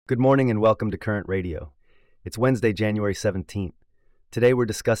Good morning and welcome to Current Radio. It's Wednesday, January 17th. Today we're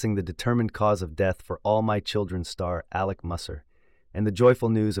discussing the determined cause of death for All My Children star Alec Musser and the joyful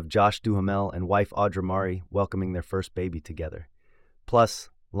news of Josh Duhamel and wife Audra welcoming their first baby together. Plus,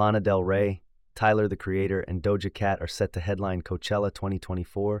 Lana Del Rey, Tyler the Creator, and Doja Cat are set to headline Coachella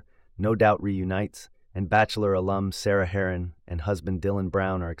 2024, No Doubt reunites, and Bachelor alum Sarah Herron and husband Dylan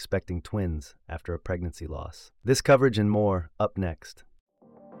Brown are expecting twins after a pregnancy loss. This coverage and more up next.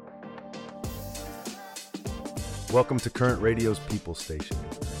 Welcome to Current Radio's People Station.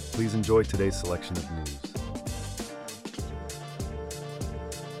 Please enjoy today's selection of news.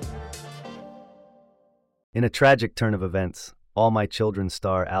 In a tragic turn of events, All My Children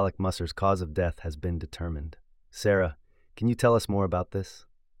star Alec Musser's cause of death has been determined. Sarah, can you tell us more about this?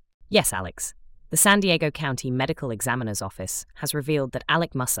 Yes, Alex. The San Diego County Medical Examiner's Office has revealed that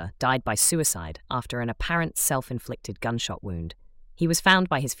Alec Musser died by suicide after an apparent self-inflicted gunshot wound. He was found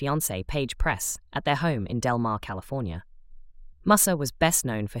by his fiancée, Paige Press, at their home in Del Mar, California. Musser was best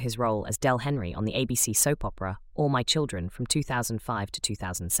known for his role as Del Henry on the ABC soap opera All My Children from 2005 to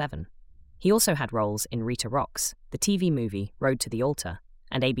 2007. He also had roles in Rita Rocks, the TV movie Road to the Altar,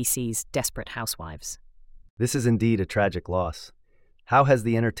 and ABC's Desperate Housewives. This is indeed a tragic loss. How has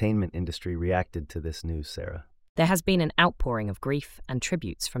the entertainment industry reacted to this news, Sarah? There has been an outpouring of grief and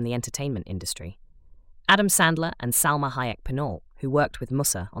tributes from the entertainment industry. Adam Sandler and Salma Hayek-Pinault, who worked with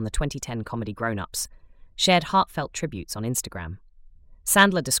Musser on the 2010 comedy Grown Ups, shared heartfelt tributes on Instagram.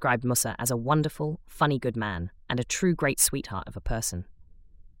 Sandler described Musser as a wonderful, funny good man and a true great sweetheart of a person.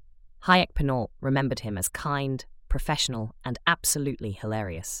 Hayek-Pinault remembered him as kind, professional, and absolutely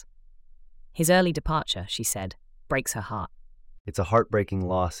hilarious. His early departure, she said, breaks her heart. It's a heartbreaking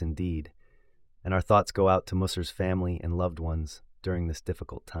loss indeed, and our thoughts go out to Musser's family and loved ones during this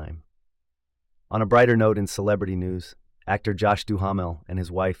difficult time. On a brighter note in celebrity news, actor Josh Duhamel and his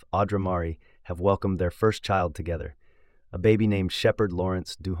wife Audra have welcomed their first child together, a baby named Shepard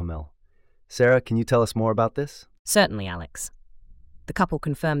Lawrence Duhamel. Sarah, can you tell us more about this? Certainly, Alex. The couple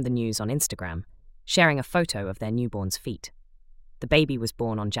confirmed the news on Instagram, sharing a photo of their newborn's feet. The baby was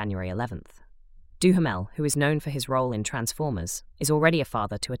born on January 11th. Duhamel, who is known for his role in Transformers, is already a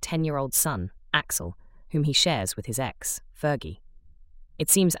father to a 10-year-old son, Axel, whom he shares with his ex, Fergie. It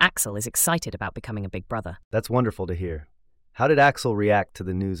seems Axel is excited about becoming a big brother. That's wonderful to hear. How did Axel react to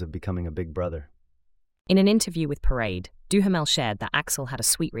the news of becoming a big brother? In an interview with Parade, Duhamel shared that Axel had a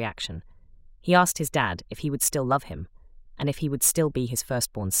sweet reaction. He asked his dad if he would still love him, and if he would still be his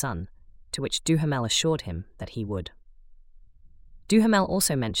firstborn son, to which Duhamel assured him that he would. Duhamel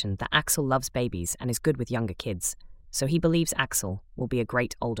also mentioned that Axel loves babies and is good with younger kids, so he believes Axel will be a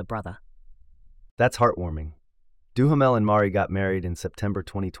great older brother. That's heartwarming. Duhamel and Mari got married in September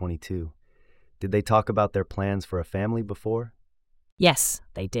 2022. Did they talk about their plans for a family before? Yes,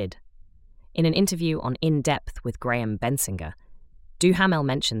 they did. In an interview on In Depth with Graham Bensinger, Duhamel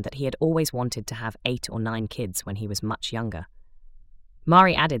mentioned that he had always wanted to have 8 or 9 kids when he was much younger.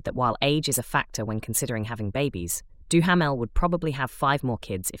 Mari added that while age is a factor when considering having babies, Duhamel would probably have 5 more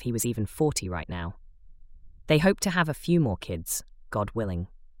kids if he was even 40 right now. They hope to have a few more kids, God willing.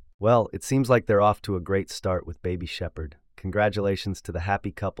 Well, it seems like they're off to a great start with baby Shepard. Congratulations to the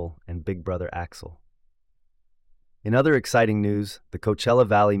happy couple and big brother Axel. In other exciting news, the Coachella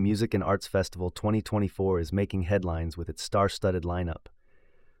Valley Music and Arts Festival 2024 is making headlines with its star-studded lineup.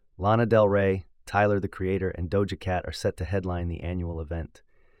 Lana Del Rey, Tyler the Creator, and Doja Cat are set to headline the annual event.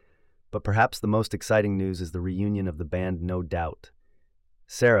 But perhaps the most exciting news is the reunion of the band No Doubt.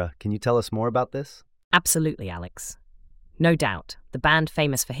 Sarah, can you tell us more about this? Absolutely, Alex. No Doubt, the band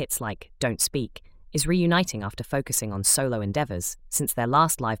famous for hits like Don't Speak, is reuniting after focusing on solo endeavors since their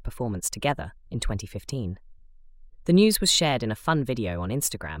last live performance together in 2015. The news was shared in a fun video on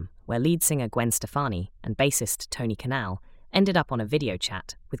Instagram where lead singer Gwen Stefani and bassist Tony Kanal ended up on a video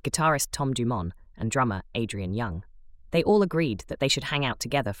chat with guitarist Tom Dumont and drummer Adrian Young. They all agreed that they should hang out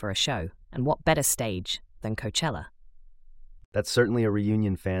together for a show, and what better stage than Coachella? That's certainly a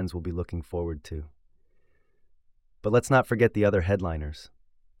reunion fans will be looking forward to. But let's not forget the other headliners.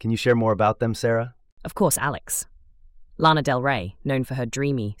 Can you share more about them, Sarah? Of course, Alex. Lana Del Rey, known for her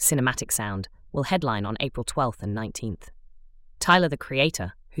dreamy, cinematic sound, will headline on April 12th and 19th. Tyler the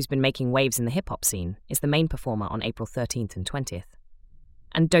Creator, who's been making waves in the hip-hop scene, is the main performer on April 13th and 20th.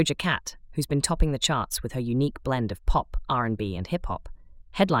 And Doja Cat, who's been topping the charts with her unique blend of pop, R&B, and hip-hop,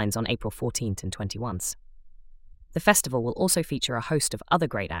 headlines on April 14th and 21st. The festival will also feature a host of other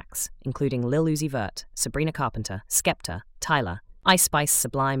great acts, including Lil Uzi Vert, Sabrina Carpenter, Skepta, Tyler, Ice Spice,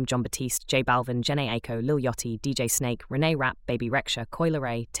 Sublime, Jon Batiste, J Balvin, Jhené Aiko, Lil Yachty, DJ Snake, Renee Rapp, Baby Rexha, Coi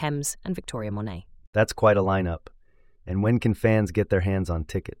Leray, Thames, and Victoria Monet. That's quite a lineup. And when can fans get their hands on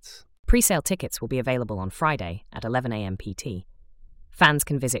tickets? Pre-sale tickets will be available on Friday at 11 a.m. PT. Fans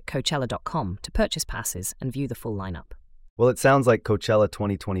can visit Coachella.com to purchase passes and view the full lineup. Well, it sounds like Coachella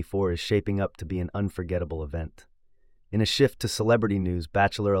 2024 is shaping up to be an unforgettable event. In a shift to celebrity news,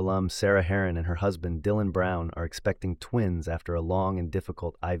 Bachelor alum Sarah Herron and her husband Dylan Brown are expecting twins after a long and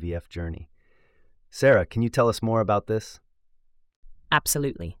difficult IVF journey. Sarah, can you tell us more about this?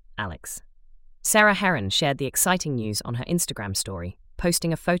 Absolutely, Alex. Sarah Herron shared the exciting news on her Instagram story,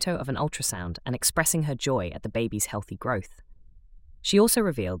 posting a photo of an ultrasound and expressing her joy at the baby's healthy growth. She also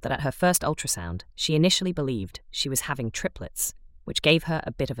revealed that at her first ultrasound, she initially believed she was having triplets, which gave her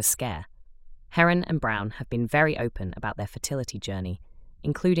a bit of a scare. Herron and Brown have been very open about their fertility journey,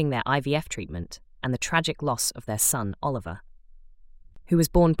 including their IVF treatment and the tragic loss of their son, Oliver, who was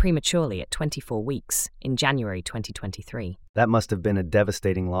born prematurely at 24 weeks in January 2023. That must have been a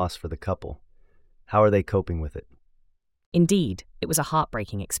devastating loss for the couple. How are they coping with it? Indeed, it was a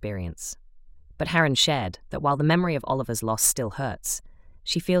heartbreaking experience. But Herron shared that while the memory of Oliver's loss still hurts,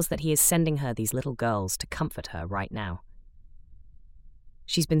 she feels that he is sending her these little girls to comfort her right now.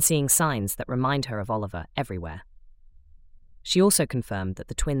 She's been seeing signs that remind her of Oliver everywhere. She also confirmed that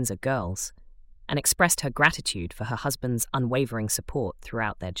the twins are girls and expressed her gratitude for her husband's unwavering support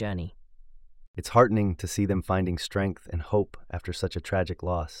throughout their journey. It's heartening to see them finding strength and hope after such a tragic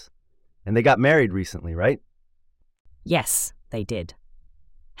loss. And they got married recently, right? Yes, they did.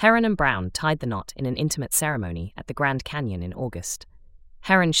 Herron and Brown tied the knot in an intimate ceremony at the Grand Canyon in August.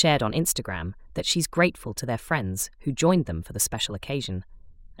 Herron shared on Instagram that she's grateful to their friends who joined them for the special occasion,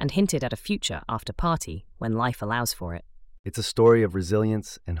 and hinted at a future after party when life allows for it. It's a story of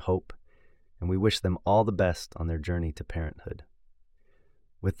resilience and hope, and we wish them all the best on their journey to parenthood.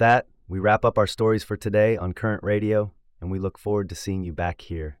 With that, we wrap up our stories for today on Current Radio, and we look forward to seeing you back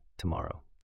here tomorrow.